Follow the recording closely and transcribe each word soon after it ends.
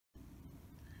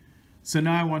So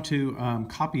now I want to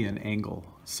copy an angle.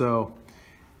 So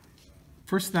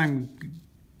first thing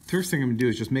I'm gonna do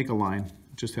is just make a line.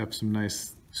 Just have some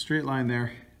nice straight line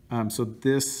there. So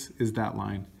this is that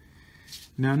line.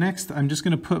 Now next, I'm just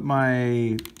gonna put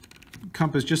my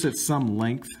compass just at some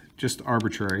length, just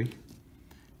arbitrary.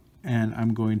 And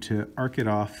I'm going to arc it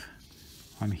off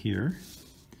on here.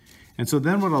 And so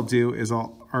then what I'll do is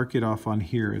I'll arc it off on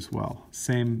here as well.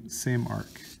 Same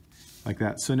arc, like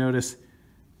that. So notice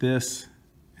this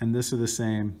and this are the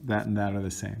same, that and that are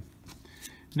the same.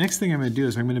 Next thing I'm going to do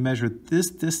is I'm going to measure this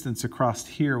distance across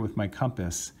here with my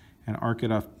compass and arc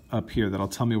it up here. That'll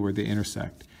tell me where they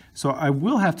intersect. So I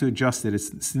will have to adjust it.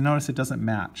 Notice it doesn't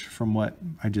match from what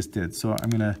I just did. So I'm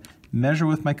going to measure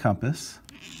with my compass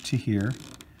to here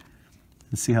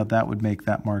and see how that would make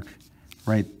that mark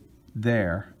right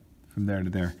there, from there to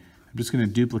there. I'm just going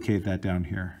to duplicate that down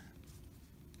here.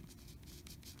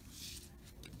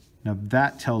 Now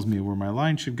that tells me where my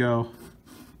line should go.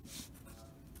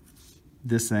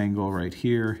 This angle right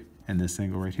here and this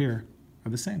angle right here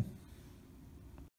are the same.